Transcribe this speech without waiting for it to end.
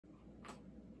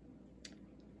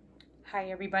Hi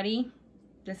everybody,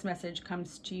 this message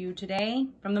comes to you today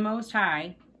from the Most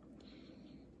High.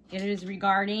 It is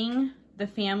regarding the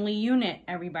family unit,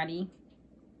 everybody.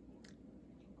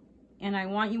 And I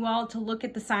want you all to look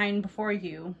at the sign before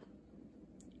you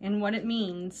and what it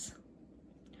means.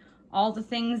 All the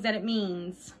things that it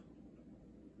means.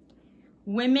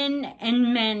 Women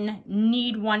and men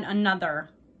need one another.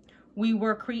 We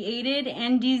were created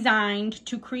and designed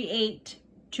to create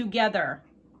together.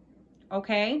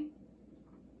 Okay?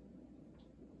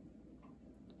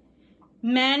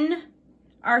 Men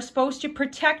are supposed to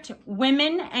protect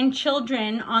women and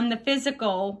children on the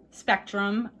physical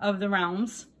spectrum of the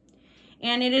realms.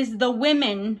 And it is the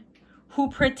women who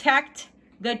protect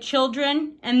the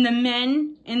children and the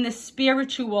men in the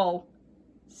spiritual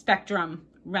spectrum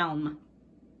realm.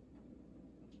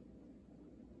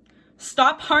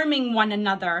 Stop harming one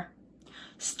another.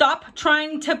 Stop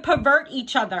trying to pervert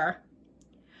each other.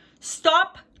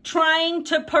 Stop trying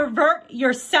to pervert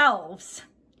yourselves.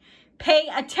 Pay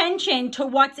attention to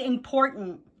what's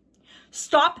important.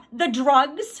 Stop the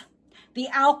drugs, the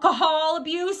alcohol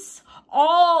abuse,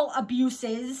 all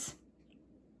abuses.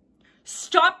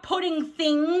 Stop putting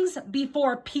things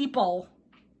before people.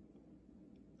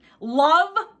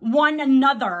 Love one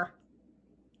another.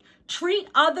 Treat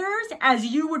others as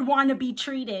you would want to be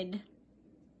treated.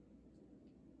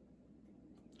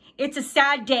 It's a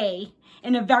sad day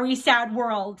in a very sad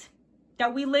world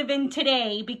that we live in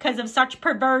today because of such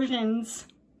perversions.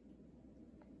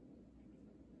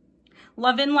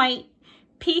 Love and light,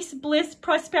 peace, bliss,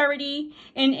 prosperity,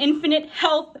 and infinite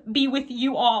health be with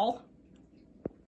you all.